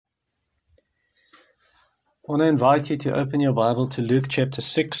I want to invite you to open your Bible to Luke chapter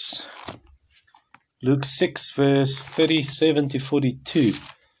 6. Luke 6 verse 37 to 42.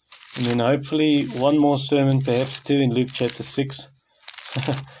 And then hopefully one more sermon, perhaps two, in Luke chapter 6.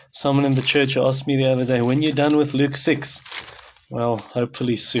 Someone in the church asked me the other day, when you're done with Luke 6? Well,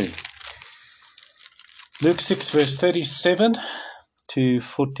 hopefully soon. Luke 6 verse 37 to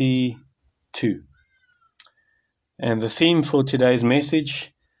 42. And the theme for today's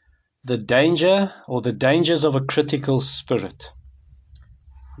message, the danger or the dangers of a critical spirit.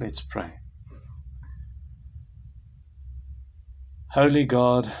 Let's pray. Holy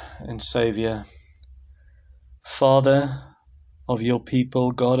God and Savior, Father of your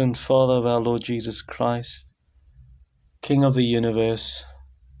people, God and Father of our Lord Jesus Christ, King of the universe,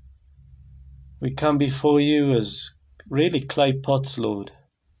 we come before you as really clay pots, Lord.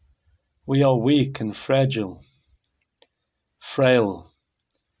 We are weak and fragile, frail,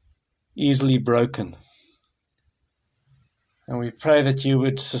 easily broken. And we pray that you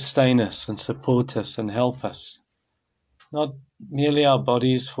would sustain us and support us and help us. Not merely our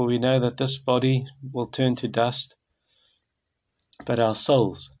bodies, for we know that this body will turn to dust, but our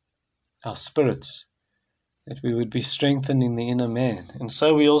souls, our spirits, that we would be strengthened in the inner man. And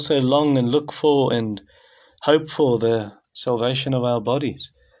so we also long and look for and hope for the salvation of our bodies,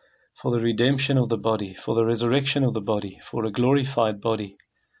 for the redemption of the body, for the resurrection of the body, for a glorified body.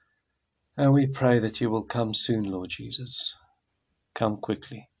 And we pray that you will come soon, Lord Jesus. Come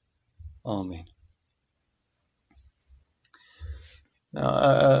quickly. Amen.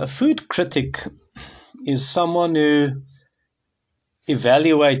 Now, a food critic is someone who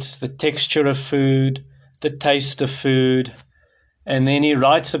evaluates the texture of food, the taste of food, and then he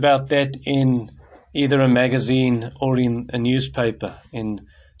writes about that in either a magazine or in a newspaper, in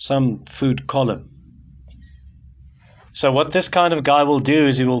some food column. So what this kind of guy will do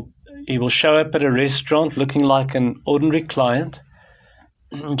is he will show up at a restaurant looking like an ordinary client,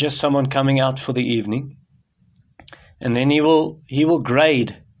 just someone coming out for the evening, and then he will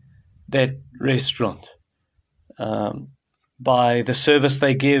grade that restaurant by the service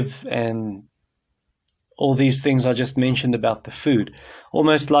they give and all these things I just mentioned about the food.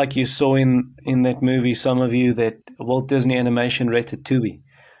 Almost like you saw in that movie, some of you, that Walt Disney animation Ratatouille,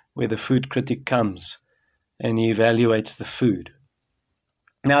 where the food critic comes and he evaluates the food.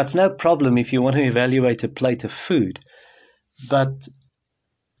 Now, it's no problem if you want to evaluate a plate of food, but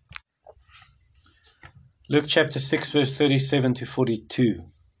Luke chapter 6 verse 37 to 42.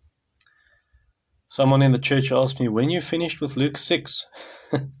 Someone in the church asked me, when you finished with Luke 6?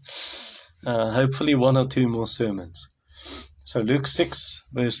 Hopefully one or two more sermons. So Luke 6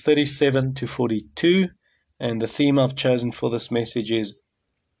 verse 37 to 42, and the theme I've chosen for this message is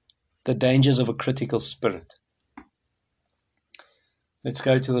the dangers of a critical spirit. Let's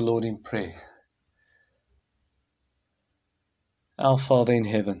go to the Lord in prayer. Our Father in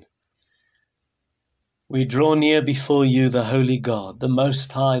heaven, we draw near before you, the Holy God, the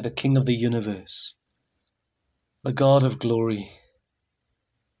Most High, the King of the universe, the God of glory.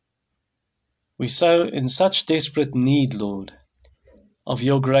 We so in such desperate need, Lord, of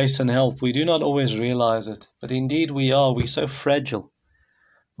your grace and help. We do not always realize it, but indeed we are. We're so fragile.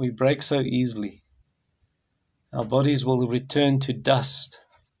 We break so easily. Our bodies will return to dust.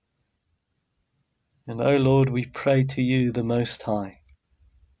 And, oh Lord, we pray to you, the Most High,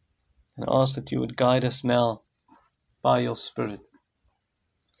 and ask that you would guide us now by your Spirit.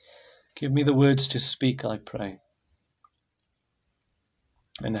 Give me the words to speak, I pray.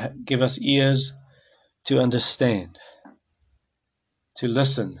 And give us ears to understand, to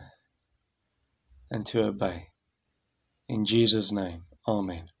listen, and to obey. In Jesus' name,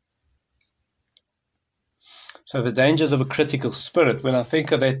 amen. So the dangers of a critical spirit. When I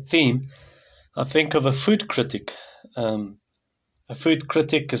think of that theme, I think of a food critic. A food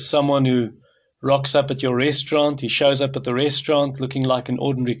critic is someone who rocks up at your restaurant. He shows up at the restaurant looking like an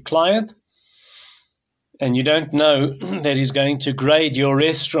ordinary client, and you don't know that he's going to grade your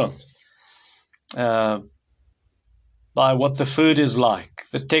restaurant by what the food is like,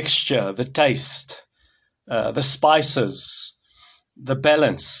 the texture, the taste, the spices, the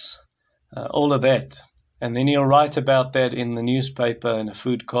balance, all of that. And then he'll write about that in the newspaper, in a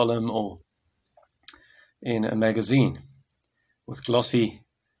food column, or in a magazine with glossy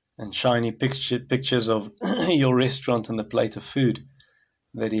and shiny pictures of your restaurant and the plate of food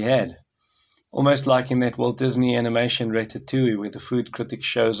that he had. Almost like in that Walt Disney animation Ratatouille, where the food critic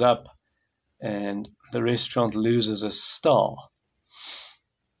shows up and the restaurant loses a star.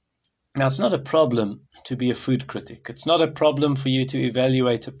 Now, it's not a problem to be a food critic. It's not a problem for you to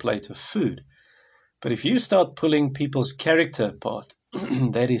evaluate a plate of food. But if you start pulling people's character apart,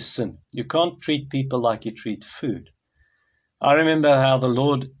 that is sin. You can't treat people like you treat food. I remember how the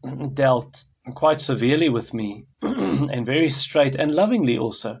Lord dealt quite severely with me and very straight and lovingly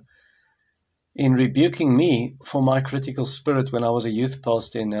also in rebuking me for my critical spirit when I was a youth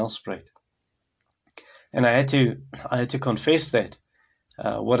pastor in Nelspruit. And I had to confess that.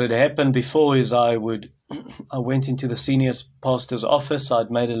 What had happened before is I went into the senior pastor's office.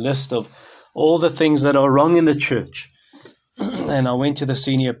 I'd made a list of all the things that are wrong in the church. And I went to the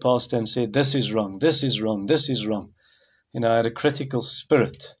senior pastor and said, this is wrong, this is wrong, this is wrong. I had a critical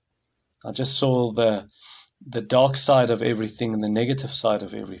spirit. I just saw the dark side of everything and the negative side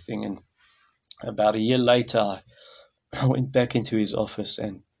of everything. And about a year later, I went back into his office,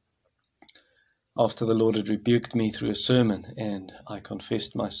 and after the Lord had rebuked me through a sermon, and I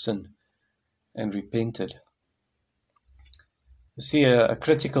confessed my sin and repented. You see, a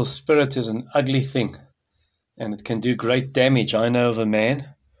critical spirit is an ugly thing, and it can do great damage. I know of a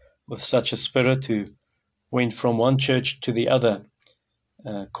man with such a spirit who went from one church to the other,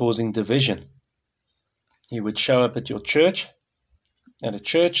 causing division. He would show up at a church,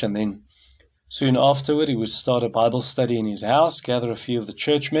 and then soon afterward he would start a Bible study in his house, gather a few of the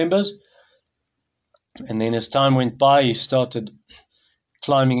church members, and then as time went by, he started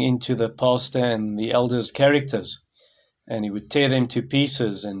climbing into the pastor and the elders' characters, and he would tear them to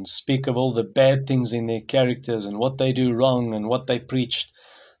pieces and speak of all the bad things in their characters and what they do wrong and what they preached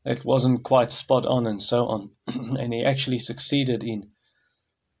that wasn't quite spot on and so on. And he actually succeeded in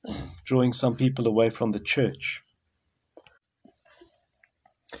drawing some people away from the church.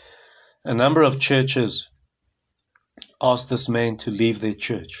 A number of churches asked this man to leave their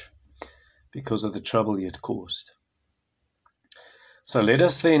church because of the trouble he had caused. So let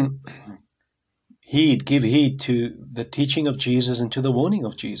us then give heed to the teaching of Jesus and to the warning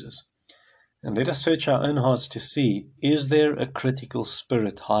of Jesus. And let us search our own hearts to see, is there a critical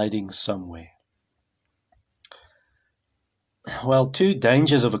spirit hiding somewhere? Well, two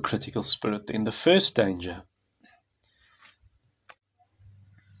dangers of a critical spirit. In the first danger,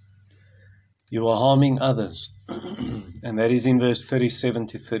 you are harming others. And that is in verse 37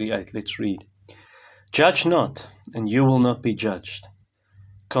 to 38. Let's read. Judge not, and you will not be judged.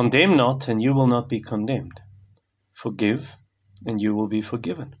 Condemn not, and you will not be condemned. Forgive, and you will be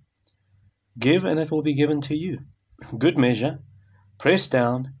forgiven. Give, and it will be given to you. Good measure, pressed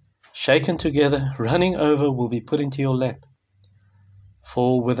down, shaken together, running over, will be put into your lap.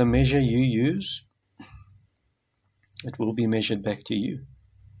 For with the measure you use, it will be measured back to you.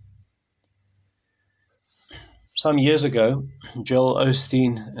 Some years ago, Joel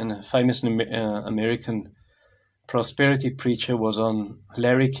Osteen, a famous American prosperity preacher, was on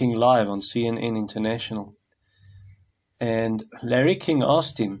Larry King Live on CNN International. And Larry King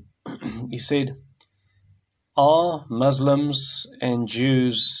asked him, he said, are Muslims and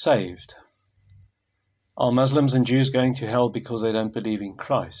Jews saved? Are Muslims and Jews going to hell because they don't believe in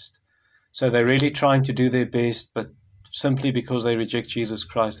Christ? So they're really trying to do their best, but simply because they reject Jesus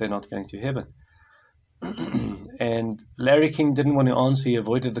Christ, they're not going to heaven. And Larry King didn't want to answer. He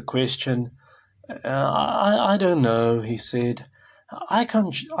avoided the question. I don't know, he said. I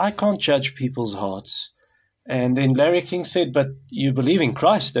can't judge people's hearts. And then Larry King said, but you believe in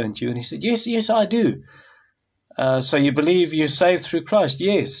Christ, don't you? And he said, yes, I do. So you believe you're saved through Christ?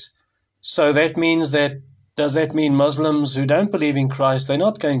 Yes. So that means does that mean Muslims who don't believe in Christ, they're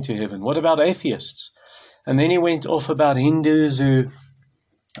not going to heaven? What about atheists? And then he went off about Hindus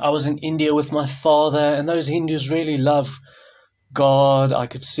I was in India with my father, and those Hindus really love God. I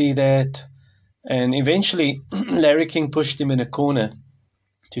could see that. And eventually, Larry King pushed him in a corner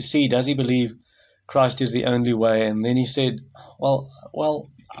to see, does he believe Christ is the only way? And then he said, well,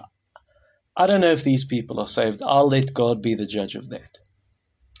 I don't know if these people are saved. I'll let God be the judge of that.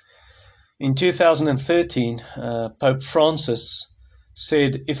 In 2013, Pope Francis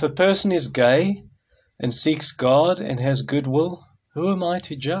said, if a person is gay and seeks God and has goodwill, who am I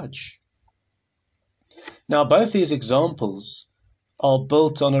to judge? Now, both these examples are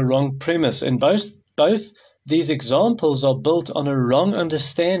built on a wrong premise, and both these examples are built on a wrong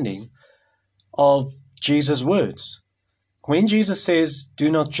understanding of Jesus' words. When Jesus says,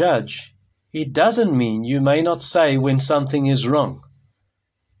 do not judge, he doesn't mean you may not say when something is wrong.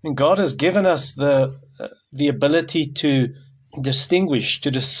 And God has given us the ability to distinguish,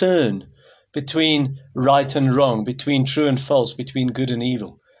 to discern between right and wrong, between true and false, between good and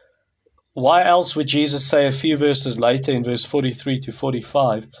evil. Why else would Jesus say a few verses later in verse 43 to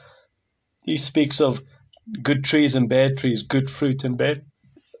 45, he speaks of good trees and bad trees, good fruit and bad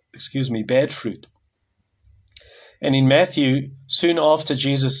fruit. And in Matthew, soon after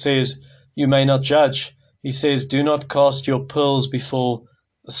Jesus says, you may not judge, He says, do not cast your pearls before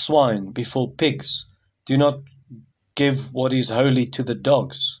swine, before pigs. Do not give what is holy to the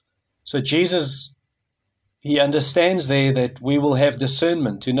dogs. So Jesus, he understands there that we will have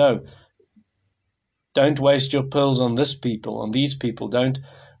discernment to know, don't waste your pearls on this people, on these people. Don't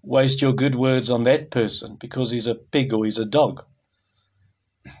waste your good words on that person because he's a pig or he's a dog.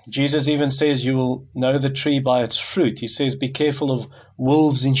 Jesus even says you will know the tree by its fruit. He says, be careful of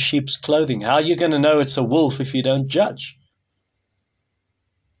wolves in sheep's clothing. How are you going to know it's a wolf if you don't judge?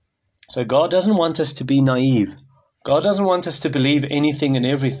 So God doesn't want us to be naive. God doesn't want us to believe anything and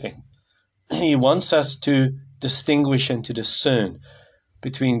everything. He wants us to distinguish and to discern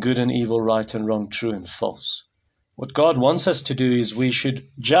between good and evil, right and wrong, true and false. What God wants us to do is we should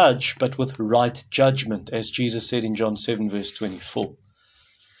judge, but with right judgment, as Jesus said in John 7, verse 24.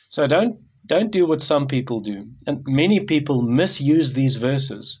 So don't do what some people do. And many people misuse these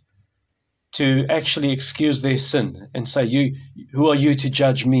verses to actually excuse their sin and say, who are you to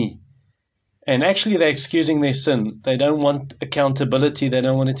judge me? And actually they're excusing their sin. They don't want accountability. They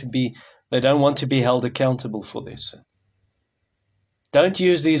don't want to be held accountable for their sin. Don't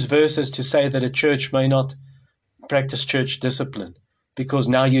use these verses to say that a church may not practice church discipline because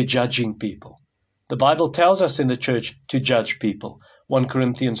now you're judging people. The Bible tells us in the church to judge people. 1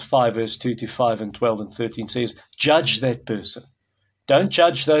 Corinthians 5 verse 2 to 5 and 12 and 13 says, judge that person. Don't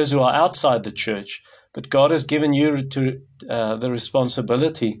judge those who are outside the church, but God has given you the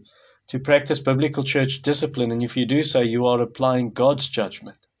responsibility to practice biblical church discipline, and if you do so, you are applying God's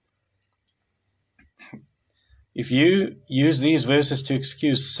judgment. If you use these verses to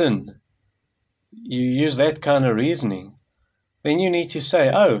excuse sin, you use that kind of reasoning, then you need to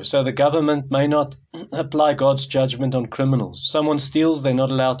say, so the government may not apply God's judgment on criminals. Someone steals, they're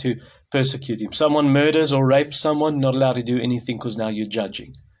not allowed to persecute him. Someone murders or rapes someone, not allowed to do anything because now you're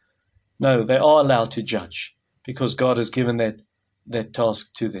judging. No, they are allowed to judge because God has given that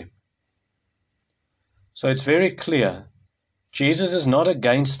task to them. So it's very clear, Jesus is not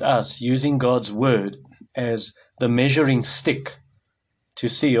against us using God's word as the measuring stick to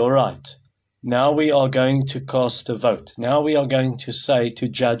see, all right, now we are going to cast a vote. Now we are going to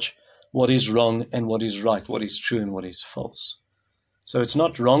judge what is wrong and what is right, what is true and what is false. So it's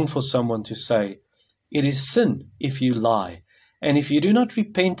not wrong for someone to say, it is sin if you lie. And if you do not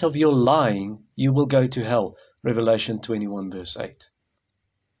repent of your lying, you will go to hell. Revelation 21 verse 8.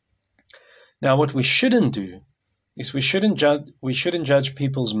 Now what we shouldn't do is we shouldn't judge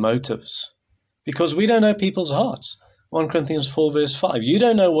people's motives because we don't know people's hearts. 1 Corinthians 4 verse 5. You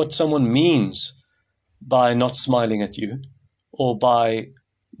don't know what someone means by not smiling at you or by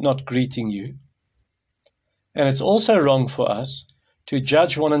not greeting you. And it's also wrong for us to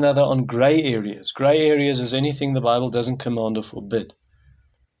judge one another on gray areas. Gray areas is anything the Bible doesn't command or forbid.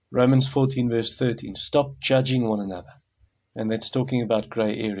 Romans 14 verse 13. Stop judging one another. And that's talking about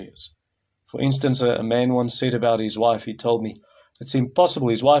gray areas. For instance, a man once said about his wife, he told me, it's impossible.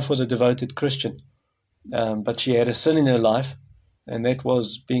 His wife was a devoted Christian, but she had a sin in her life, and that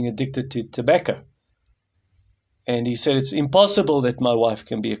was being addicted to tobacco. And he said, it's impossible that my wife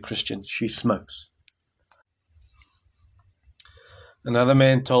can be a Christian. She smokes. Another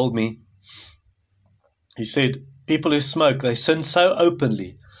man told me, he said, people who smoke, they sin so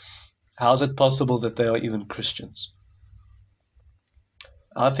openly. How is it possible that they are even Christians?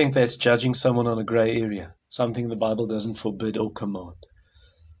 I think that's judging someone on a gray area, something the Bible doesn't forbid or command.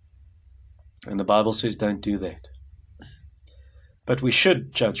 And the Bible says don't do that. But we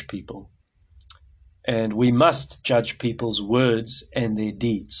should judge people. And we must judge people's words and their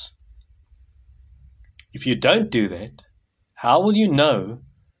deeds. If you don't do that, how will you know,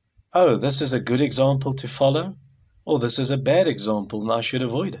 this is a good example to follow, or this is a bad example and I should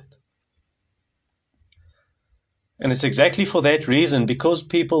avoid it? And it's exactly for that reason, because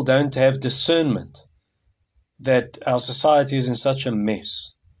people don't have discernment, that our society is in such a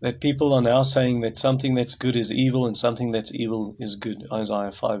mess, that people are now saying that something that's good is evil and something that's evil is good.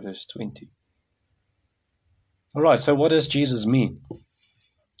 Isaiah 5 verse 20. All right, so what does Jesus mean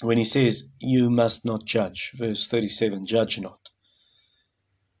when he says, you must not judge? Verse 37, judge not.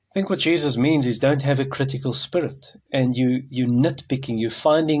 I think what Jesus means is don't have a critical spirit, and you nitpicking, you're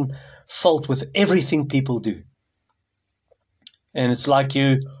finding fault with everything people do. And it's like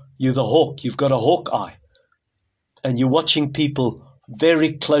you're the hawk. You've got a hawk eye. And you're watching people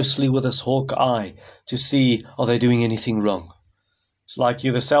very closely with this hawk eye to see, are they doing anything wrong? It's like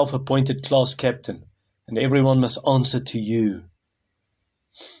you're the self-appointed class captain, and everyone must answer to you.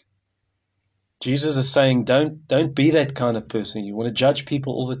 Jesus is saying, don't be that kind of person. You want to judge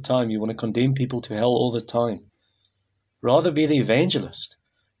people all the time. You want to condemn people to hell all the time. Rather be the evangelist.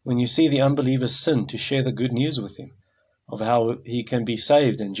 When you see the unbeliever's sin, to share the good news with him of how he can be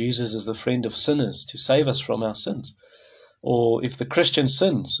saved, and Jesus is the friend of sinners to save us from our sins. Or if the Christian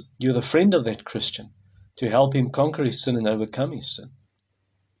sins, you're the friend of that Christian to help him conquer his sin and overcome his sin.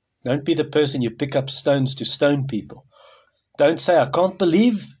 Don't be the person you pick up stones to stone people. Don't say, I can't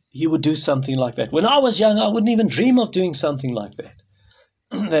believe he would do something like that. When I was young, I wouldn't even dream of doing something like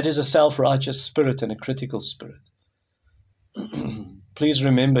that. That is a self-righteous spirit and a critical spirit. Please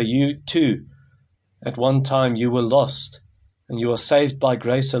remember, you too, at one time you were lost, and you are saved by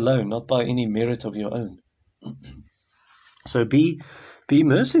grace alone, not by any merit of your own. So be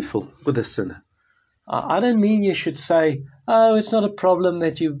merciful with a sinner. I don't mean you should say, oh, it's not a problem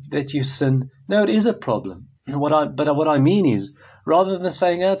that you sin. No, it is a problem. But what I mean is, rather than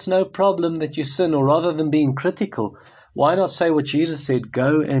saying, oh, it's no problem that you sin, or rather than being critical, why not say what Jesus said,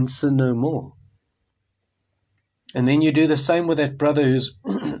 go and sin no more? And then you do the same with that brother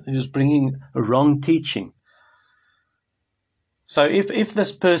who's bringing a wrong teaching. So if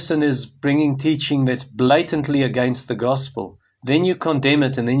this person is bringing teaching that's blatantly against the gospel, then you condemn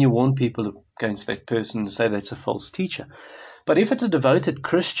it and then you warn people against that person and say that's a false teacher. But if it's a devoted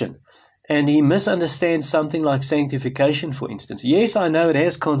Christian and he misunderstands something like sanctification, for instance, yes, I know it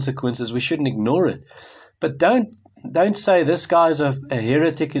has consequences. We shouldn't ignore it. But don't say this guy is a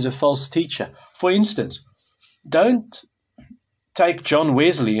heretic, is a false teacher. For instance, don't take John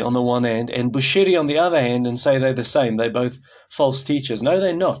Wesley on the one hand and Bushiri on the other hand and say they're the same. They're both false teachers. No,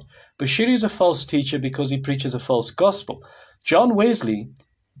 they're not. Bushiri is a false teacher because he preaches a false gospel. John Wesley,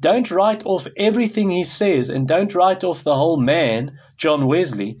 don't write off everything he says and don't write off the whole man, John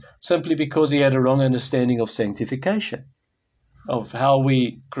Wesley, simply because he had a wrong understanding of sanctification, of how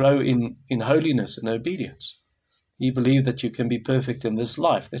we grow in holiness and obedience. He believed that you can be perfect in this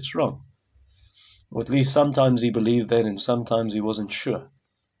life. That's wrong. Or at least sometimes he believed that and sometimes he wasn't sure.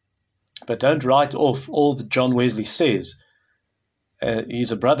 But don't write off all that John Wesley says.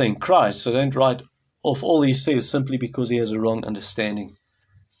 He's a brother in Christ, so don't write off all he says simply because he has a wrong understanding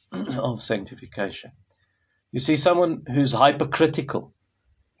of sanctification. You see, someone who's hypercritical,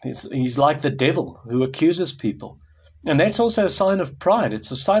 he's like the devil who accuses people. And that's also a sign of pride.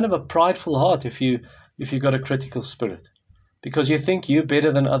 It's a sign of a prideful heart if you've got a critical spirit. Because you think you're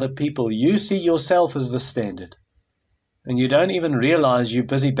better than other people. You see yourself as the standard. And you don't even realize you're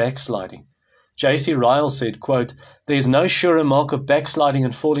busy backsliding. J.C. Ryle said, quote, there's no surer mark of backsliding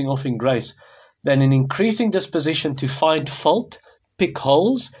and falling off in grace than an increasing disposition to find fault, pick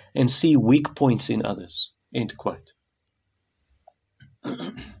holes, and see weak points in others. End quote.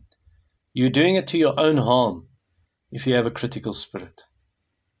 You're doing it to your own harm if you have a critical spirit.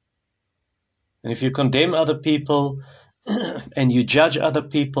 And if you condemn other people and you judge other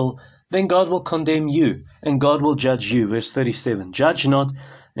people, then God will condemn you and God will judge you. Verse 37, judge not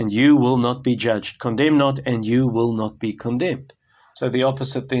and you will not be judged. Condemn not and you will not be condemned. So the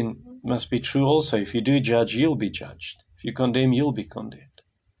opposite then must be true also. If you do judge, you'll be judged. If you condemn, you'll be condemned.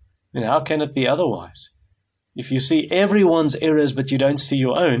 And how can it be otherwise? If you see everyone's errors but you don't see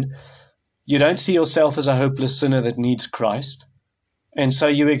your own, you don't see yourself as a hopeless sinner that needs Christ, and so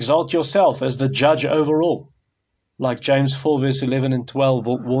you exalt yourself as the judge over all, like James 4 verse 11 and 12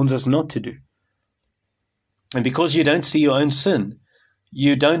 warns us not to do. And because you don't see your own sin,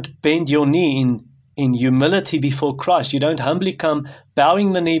 you don't bend your knee in humility before Christ. You don't humbly come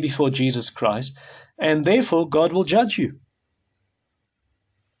bowing the knee before Jesus Christ, and therefore God will judge you.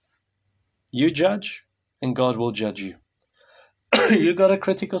 You judge, and God will judge you. You got a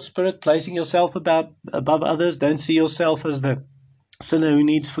critical spirit, placing yourself above others. Don't see yourself as the sinner who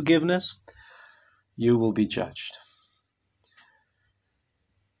needs forgiveness. You will be judged.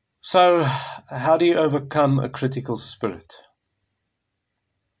 So, how do you overcome a critical spirit?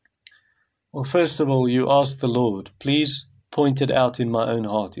 Well, first of all, you ask the Lord, please point it out in my own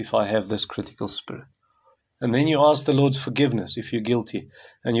heart if I have this critical spirit. And then you ask the Lord's forgiveness if you're guilty.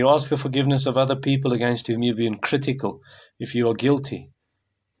 And you ask the forgiveness of other people against whom you've been critical if you are guilty.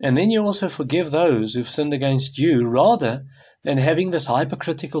 And then you also forgive those who've sinned against you rather than having this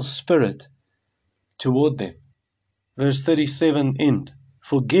hypercritical spirit toward them. Verse 37 end.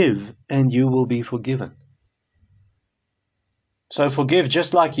 Forgive and you will be forgiven. So forgive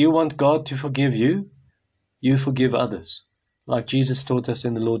just like you want God to forgive you, you forgive others. Like Jesus taught us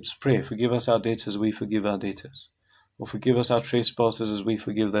in the Lord's Prayer, forgive us our debts as we forgive our debtors. Or forgive us our trespasses as we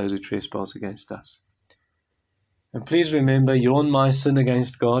forgive those who trespass against us. And please remember, your and my sin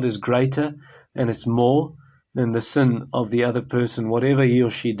against God is greater and it's more than the sin of the other person, whatever he or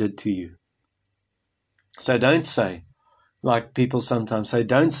she did to you. So don't say, like people sometimes say,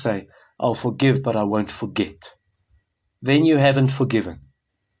 don't say, I'll forgive but I won't forget. Then you haven't forgiven.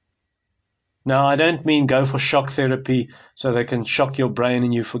 Now, I don't mean go for shock therapy so they can shock your brain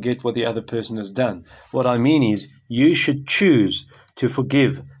and you forget what the other person has done. What I mean is you should choose to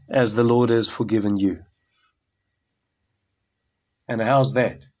forgive as the Lord has forgiven you. And how's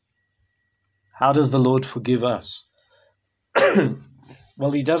that? How does the Lord forgive us?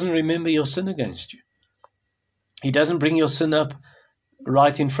 Well, He doesn't remember your sin against you. He doesn't bring your sin up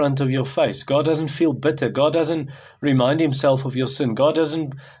right in front of your face. God doesn't feel bitter. God doesn't remind Himself of your sin. God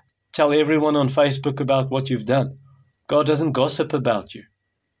doesn't tell everyone on Facebook about what you've done. God doesn't gossip about you.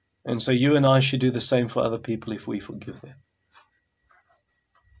 And so you and I should do the same for other people if we forgive them.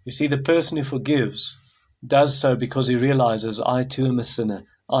 You see, the person who forgives does so because he realizes, I too am a sinner.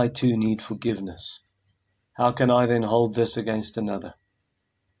 I too need forgiveness. How can I then hold this against another?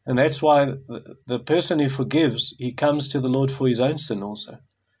 And that's why the person who forgives, he comes to the Lord for his own sin also.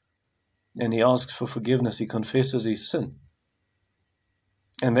 And he asks for forgiveness. He confesses his sin.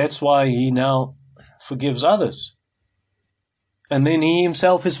 And that's why he now forgives others. And then he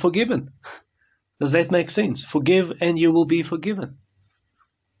himself is forgiven. Does that make sense? Forgive and you will be forgiven.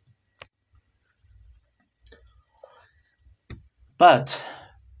 But,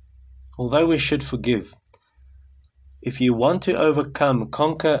 although we should forgive, if you want to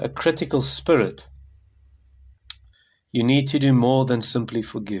conquer a critical spirit, you need to do more than simply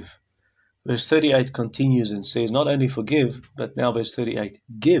forgive. Verse 38 continues and says, not only forgive, but now verse 38,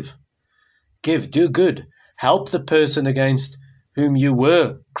 give. Give, do good. Help the person against whom you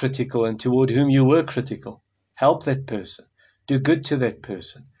were critical and toward whom you were critical. Help that person. Do good to that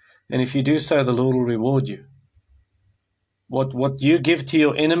person. And if you do so, the Lord will reward you. What you give to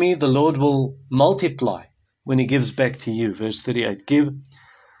your enemy, the Lord will multiply when He gives back to you. Verse 38, give,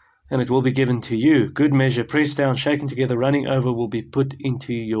 and it will be given to you. Good measure, pressed down, shaken together, running over, will be put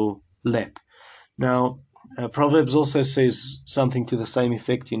into your lap. Now, Proverbs also says something to the same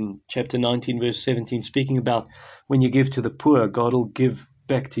effect in chapter 19, verse 17, speaking about when you give to the poor, God will give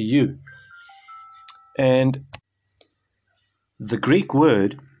back to you. And the Greek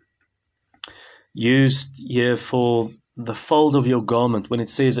word used here for the fold of your garment, when it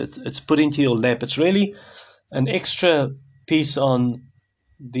says it's put into your lap, it's really an extra piece on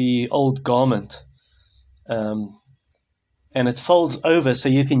the old garment. And it folds over, so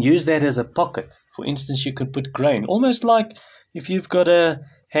you can use that as a pocket. For instance, you can put grain, almost like if you've got a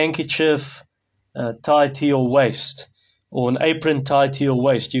handkerchief tied to your waist or an apron tied to your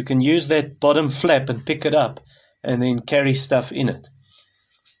waist. You can use that bottom flap and pick it up and then carry stuff in it.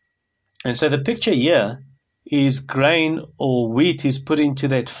 And so the picture here is grain or wheat is put into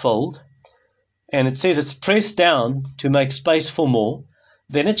that fold, and it says it's pressed down to make space for more.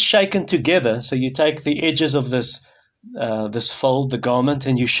 Then it's shaken together, so you take the edges of this fold, the garment,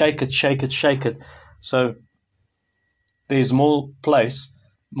 and you shake it, shake it, shake it. So there's more place,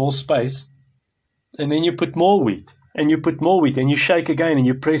 more space. And then you put more wheat, and you put more wheat, and you shake again, and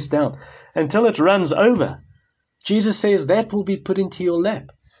you press down until it runs over. Jesus says that will be put into your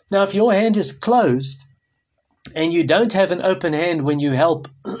lap. Now, if your hand is closed, and you don't have an open hand when you help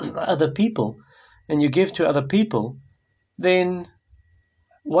other people, and you give to other people, then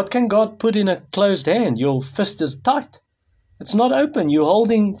what can God put in a closed hand? Your fist is tight. It's not open. You're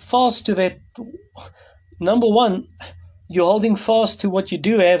holding fast to that. Number one, you're holding fast to what you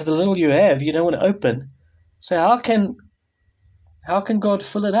do have, the little you have. You don't want to open. So how can God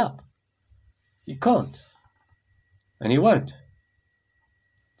fill it up? He can't. And He won't.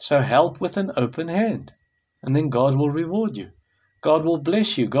 So help with an open hand. And then God will reward you. God will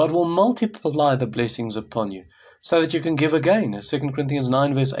bless you. God will multiply the blessings upon you so that you can give again. As 2 Corinthians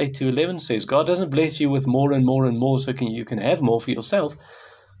 9 verse 8 to 11 says, God doesn't bless you with more and more and more so you can have more for yourself,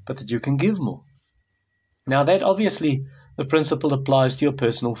 but that you can give more. Now that obviously the principle applies to your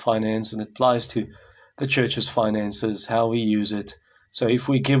personal finance and it applies to the church's finances, how we use it. So if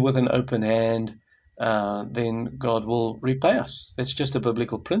we give with an open hand, then God will repay us. That's just a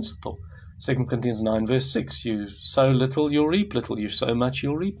biblical principle. 2 Corinthians 9 verse 6, you sow little, you'll reap little. You sow much,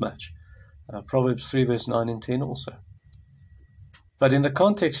 you'll reap much. Proverbs 3 verse 9 and 10 also. But in the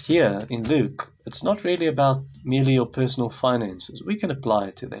context here in Luke, it's not really about merely your personal finances. We can apply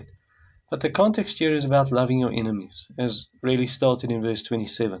it to that. But the context here is about loving your enemies, as really started in verse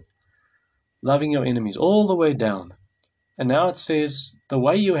 27. Loving your enemies all the way down. And now it says, the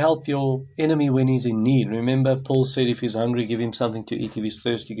way you help your enemy when he's in need. Remember, Paul said if he's hungry, give him something to eat. If he's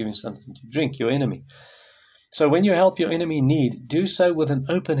thirsty, give him something to drink, your enemy. So when you help your enemy in need, do so with an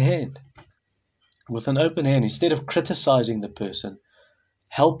open hand. With an open hand, instead of criticizing the person,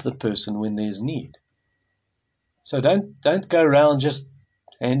 help the person when there's need. So don't go around just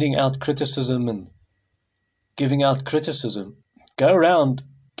handing out criticism and giving out criticism. Go around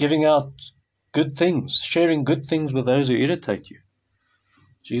giving out good things, sharing good things with those who irritate you.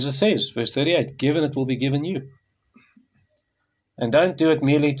 Jesus says, verse 38, give and it will be given you. And don't do it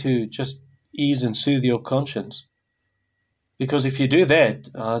merely to just ease and soothe your conscience. Because if you do that,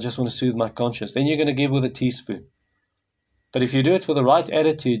 I just want to soothe my conscience, then you're going to give with a teaspoon. But if you do it with the right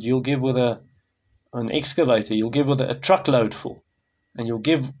attitude, you'll give with an excavator, you'll give with a truckload full. And you'll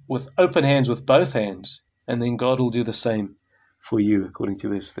give with open hands, with both hands. And then God will do the same for you, according to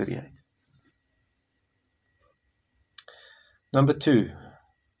verse 38. Number 2.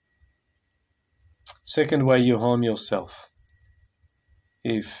 Second way you harm yourself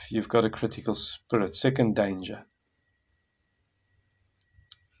if you've got a critical spirit. Second danger.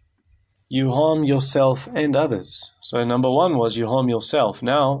 You harm yourself and others. So number 1 was you harm yourself.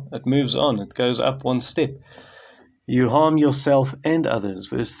 Now it moves on. It goes up one step. You harm yourself and others.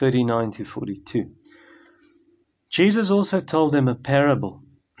 Verse 39 to 42. Jesus also told them a parable.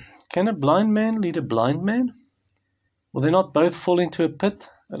 Can a blind man lead a blind man? Will they not both fall into a pit?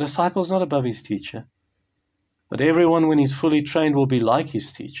 A disciple is not above his teacher. But everyone, when he's fully trained, will be like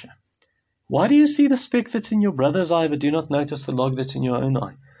his teacher. Why do you see the speck that's in your brother's eye, but do not notice the log that's in your own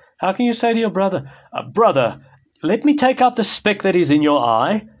eye? How can you say to your brother, brother, let me take out the speck that is in your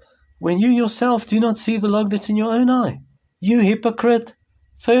eye, when you yourself do not see the log that's in your own eye? You hypocrite!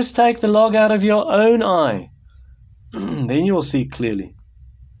 First take the log out of your own eye. Then you will see clearly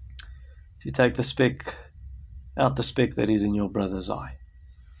to take the speck out that is in your brother's eye.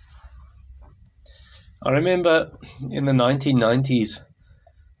 I remember in the 1990s,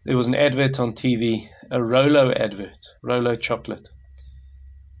 there was an advert on TV, a Rolo advert, Rolo chocolate.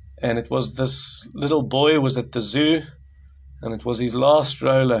 And it was this little boy was at the zoo, and it was his last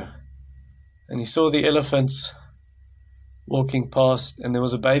Rolo. And he saw the elephants walking past, and there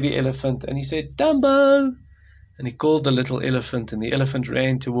was a baby elephant, and he said, Dumbo! And he called the little elephant, and the elephant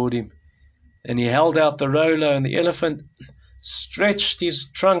ran toward him. And he held out the Rolo, and the elephant stretched his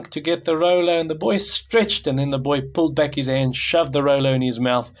trunk to get the Rolo, and the boy stretched, and then the boy pulled back his hand, shoved the Rolo in his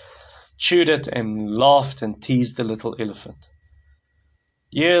mouth, chewed it, and laughed and teased the little elephant.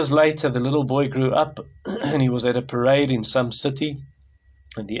 Years later, the little boy grew up, and he was at a parade in some city,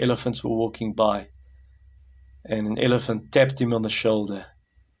 and the elephants were walking by, and an elephant tapped him on the shoulder.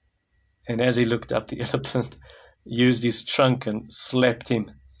 And as he looked up, the elephant used his trunk and slapped him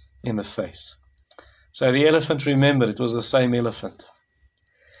in the face. So the elephant remembered it was the same elephant.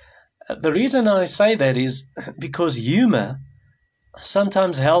 The reason I say that is because humor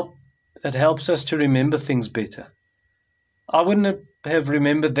sometimes helps us to remember things better. I wouldn't have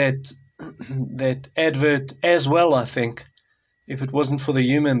remembered that advert as well, I think, if it wasn't for the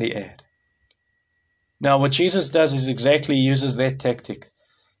humor in the ad. Now, what Jesus does is exactly uses that tactic.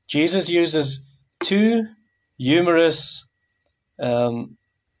 Jesus uses 2 humorous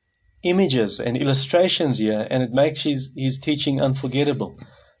images and illustrations here, and it makes his teaching unforgettable.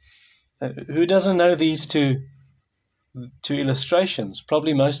 Who doesn't know these two illustrations?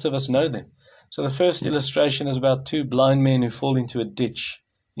 Probably most of us know them. So the first illustration is about 2 blind men who fall into a ditch,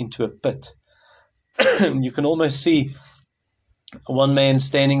 into a pit. You can almost see one man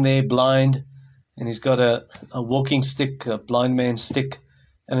standing there blind, and he's got a walking stick, a blind man's stick,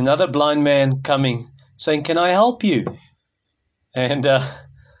 and another blind man coming, saying, "Can I help you?" And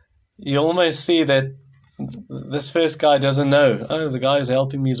you almost see that this first guy doesn't know. Oh, the guy who's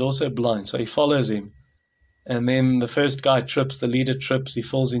helping me is also blind, so he follows him. And then the first guy trips, the leader trips, he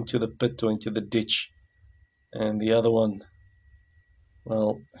falls into the pit or into the ditch. And the other one,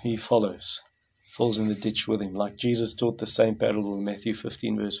 well, he follows, falls in the ditch with him, like Jesus taught the same parable in Matthew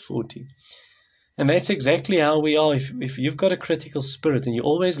 15, verse 14. And that's exactly how we are. If you've got a critical spirit and you're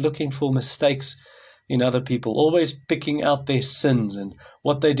always looking for mistakes in other people, always picking out their sins and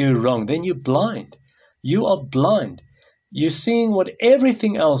what they do wrong, then you're blind. You are blind. You're seeing what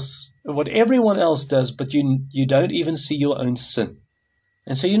everyone else does, but you don't even see your own sin.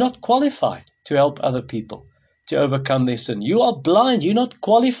 And so you're not qualified to help other people to overcome their sin. You are blind. You're not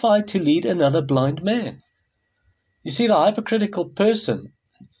qualified to lead another blind man. You see, the hypocritical person,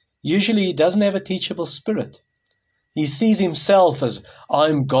 usually he doesn't have a teachable spirit. He sees himself as,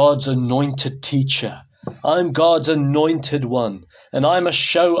 I'm God's anointed teacher. I'm God's anointed one, and I must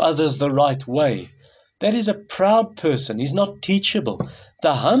show others the right way. That is a proud person. He's not teachable.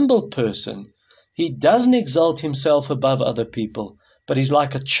 The humble person, he doesn't exalt himself above other people, but he's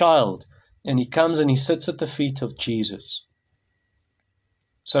like a child, and he comes and he sits at the feet of Jesus.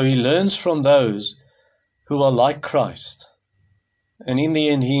 So he learns from those who are like Christ, and in the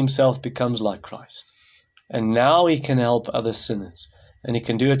end he himself becomes like Christ. And now he can help other sinners, and he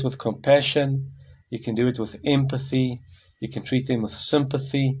can do it with compassion, he can do it with empathy, he can treat them with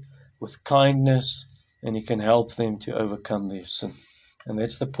sympathy, with kindness, and he can help them to overcome their sin. And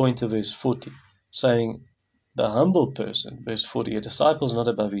that's the point of verse 40, saying the humble person, verse 40, a disciple is not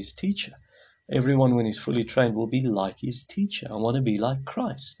above his teacher. Everyone, when he's fully trained, will be like his teacher. I want to be like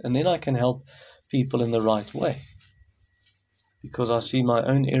Christ. And then I can help people in the right way, because I see my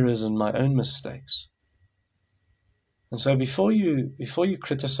own errors and my own mistakes. And so before you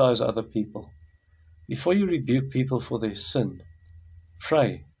criticize other people, before you rebuke people for their sin,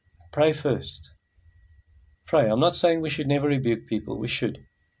 pray. Pray first. Pray. I'm not saying we should never rebuke people. We should.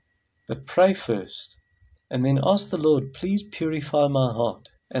 But pray first. And then ask the Lord, please purify my heart.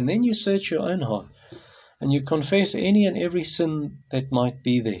 And then you search your own heart. And you confess any and every sin that might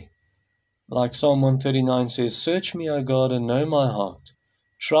be there. Like Psalm 139 says, search me, O God, and know my heart.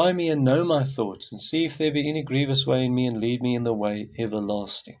 Try me and know my thoughts, and see if there be any grievous way in me, and lead me in the way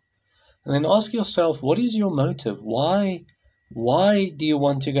everlasting. And then ask yourself, what is your motive? Why do you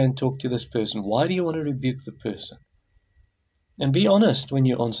want to go and talk to this person? Why do you want to rebuke the person? And be honest when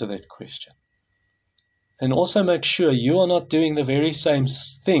you answer that question. And also make sure you are not doing the very same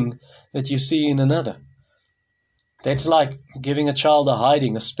thing that you see in another. That's like giving a child a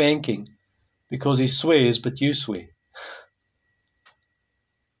hiding, a spanking, because he swears, but you swear.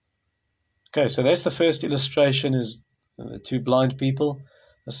 Okay, so that's the first illustration, is the two blind people.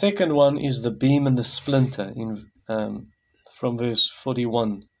 The second one is the beam and the splinter from verse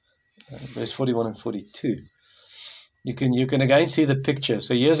 41 and 42. You can again see the picture.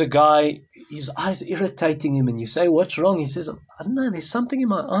 So here's a guy, his eye's irritating him, and you say, what's wrong? He says, I don't know, there's something in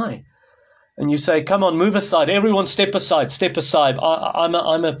my eye. And you say, come on, move aside. Everyone step aside, step aside.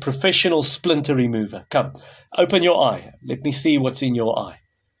 I'm a professional splinter remover. Come, open your eye. Let me see what's in your eye.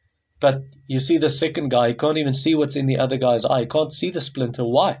 But you see the second guy, he can't even see what's in the other guy's eye. He can't see the splinter.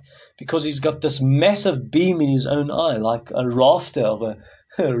 Why? Because he's got this massive beam in his own eye, like a rafter of a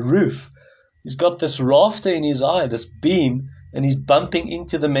roof. He's got this rafter in his eye, this beam, and he's bumping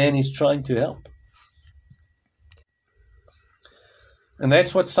into the man he's trying to help. And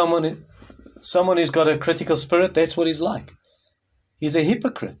that's what someone who's got a critical spirit, that's what he's like. He's a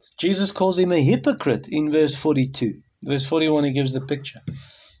hypocrite. Jesus calls him a hypocrite in verse 42. Verse 41, he gives the picture.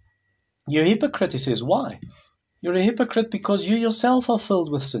 You're a hypocrite, he says. Why? You're a hypocrite because you yourself are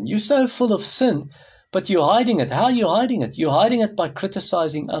filled with sin. You're so full of sin, but you're hiding it. How are you hiding it? You're hiding it by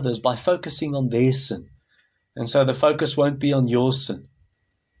criticizing others, by focusing on their sin. And so the focus won't be on your sin.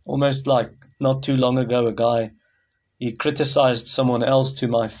 Almost like not too long ago, a guy, he criticized someone else to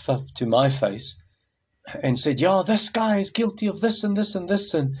my face and said, yeah, this guy is guilty of this and this and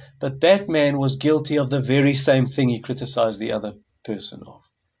this sin. But that man was guilty of the very same thing he criticized the other person of.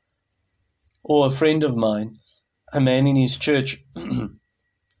 Or a friend of mine, a man in his church,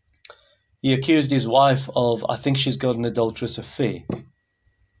 he accused his wife of, I think she's got an adulterous affair.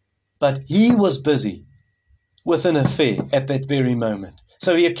 But he was busy with an affair at that very moment.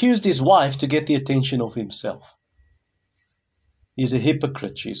 So he accused his wife to get the attention of himself. He's a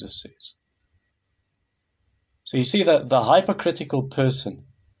hypocrite, Jesus says. So you see that the hypocritical person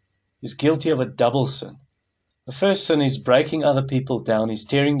is guilty of a double sin. The first sin is breaking other people down. He's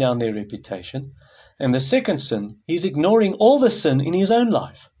tearing down their reputation. And the second sin, he's ignoring all the sin in his own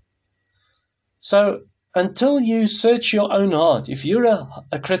life. So until you search your own heart, if you're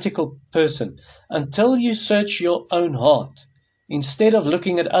a critical person, until you search your own heart, instead of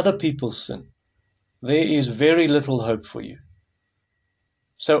looking at other people's sin, there is very little hope for you.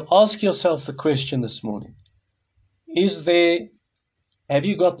 So ask yourself the question this morning. Have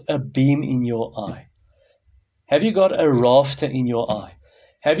you got a beam in your eye? Have you got a rafter in your eye?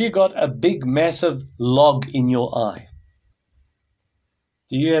 Have you got a big, massive log in your eye?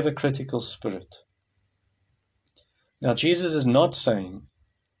 Do you have a critical spirit? Now, Jesus is not saying,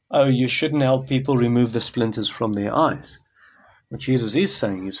 oh, you shouldn't help people remove the splinters from their eyes. What Jesus is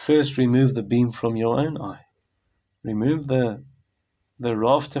saying is, first remove the beam from your own eye. Remove the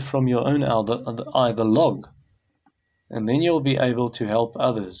rafter from your own eye, the log. And then you'll be able to help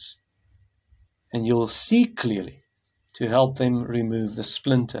others. And you'll see clearly to help them remove the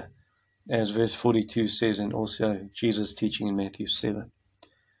splinter, as verse 42 says, and also Jesus' teaching in Matthew 7.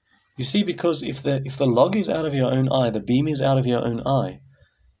 You see, because if the log is out of your own eye, the beam is out of your own eye,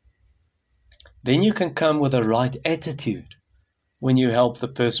 then you can come with a right attitude when you help the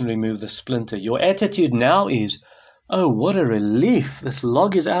person remove the splinter. Your attitude now is, oh, what a relief. This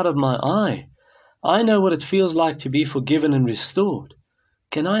log is out of my eye. I know what it feels like to be forgiven and restored.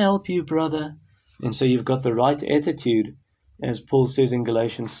 Can I help you, brother? And so you've got the right attitude, as Paul says in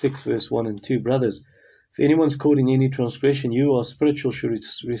Galatians 6, verse 1 and 2. Brothers, if anyone's caught in any transgression, you are spiritual, should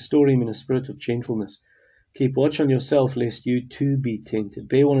restore him in a spirit of gentleness. Keep watch on yourself, lest you too be tempted.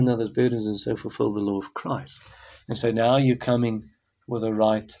 Bear one another's burdens and so fulfill the law of Christ. And so now you're coming with a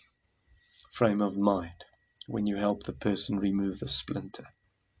right frame of mind when you help the person remove the splinter.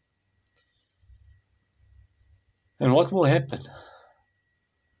 And what will happen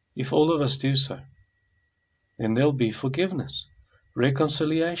if all of us do so? Then there'll be forgiveness,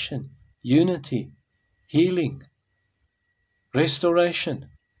 reconciliation, unity, healing, restoration.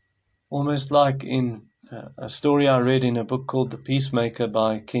 Almost like in a story I read in a book called The Peacemaker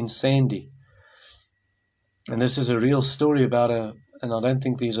by Ken Sande. And this is a real story about and I don't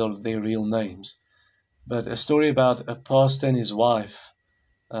think these are their real names, but a story about a pastor and his wife.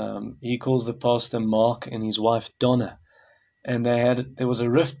 He calls the pastor Mark and his wife Donna. And there was a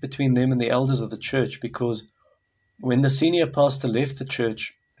rift between them and the elders of the church, because when the senior pastor left the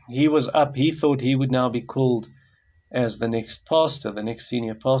church, he thought he would now be called as the next pastor, the next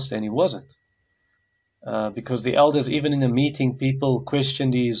senior pastor, and he wasn't. Because the elders, even in a meeting, people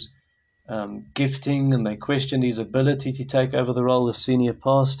questioned his gifting, and they questioned his ability to take over the role of senior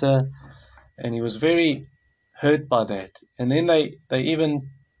pastor, and he was very hurt by that. And then they even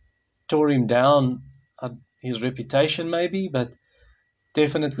tore him down, his reputation maybe, but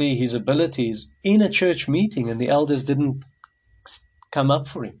definitely his abilities in a church meeting, and the elders didn't come up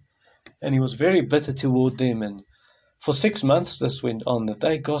for him. And he was very bitter toward them, and for 6 months this went on, that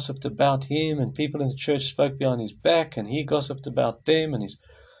they gossiped about him, and people in the church spoke behind his back, and he gossiped about them, and he's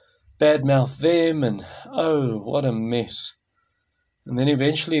badmouthed them, and oh, what a mess. And then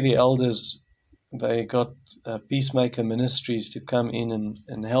eventually the elders, they got Peacemaker Ministries to come in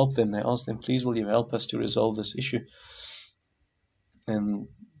and help them. They asked them, please, will you help us to resolve this issue? And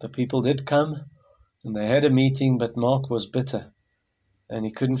the people did come, and they had a meeting, but Mark was bitter, and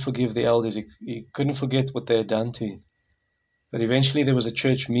he couldn't forgive the elders. He couldn't forget what they had done to him. But eventually there was a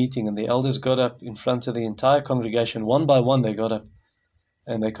church meeting, and the elders got up in front of the entire congregation. One by one they got up,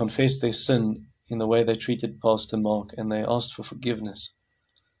 and they confessed their sin in the way they treated Pastor Mark, and they asked for forgiveness.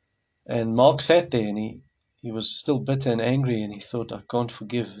 And Mark sat there, and he was still bitter and angry, and he thought, I can't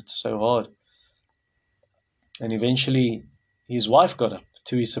forgive, it's so hard. And eventually his wife got up,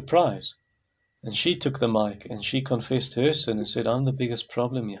 to his surprise, and she took the mic, and she confessed her sin and said, I'm the biggest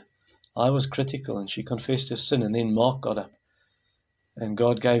problem here. I was critical, and she confessed her sin. And then Mark got up, and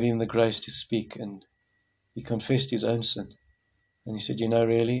God gave him the grace to speak, and he confessed his own sin. And he said,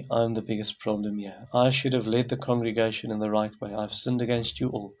 really, I'm the biggest problem here. I should have led the congregation in the right way. I've sinned against you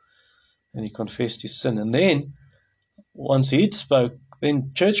all. And he confessed his sin. And then, once he'd spoke,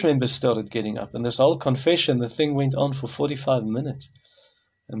 then church members started getting up. And this whole confession, the thing went on for 45 minutes.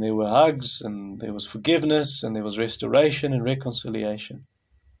 And there were hugs, and there was forgiveness, and there was restoration and reconciliation.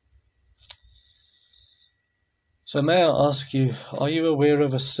 So may I ask you, are you aware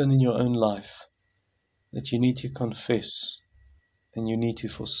of a sin in your own life that you need to confess and you need to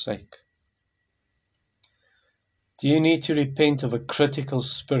forsake? Do you need to repent of a critical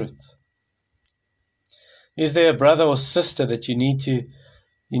spirit? Is there a brother or sister that you need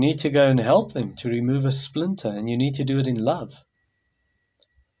to go and help them to remove a splinter, and you need to do it in love?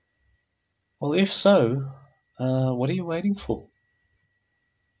 Well, if so, what are you waiting for?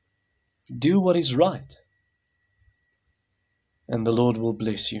 Do what is right, and the Lord will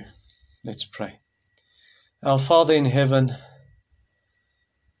bless you. Let's pray. Our Father in heaven,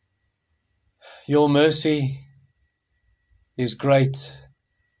 your mercy is great.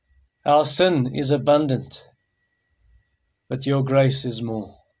 Our sin is abundant, but your grace is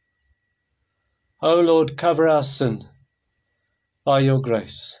more. O Lord, cover our sin by your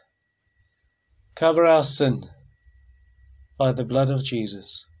grace. Cover our sin by the blood of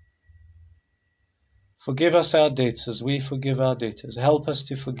Jesus. Forgive us our debts as we forgive our debtors. Help us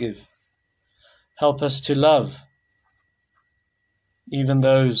to forgive. Help us to love even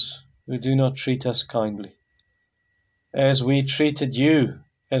those who do not treat us kindly, as we treated you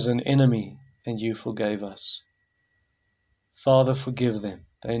as an enemy and you forgave us. Father, forgive them.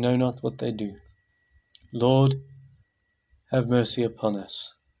 They know not what they do. Lord, have mercy upon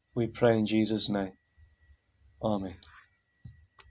us. We pray in Jesus' name. Amen.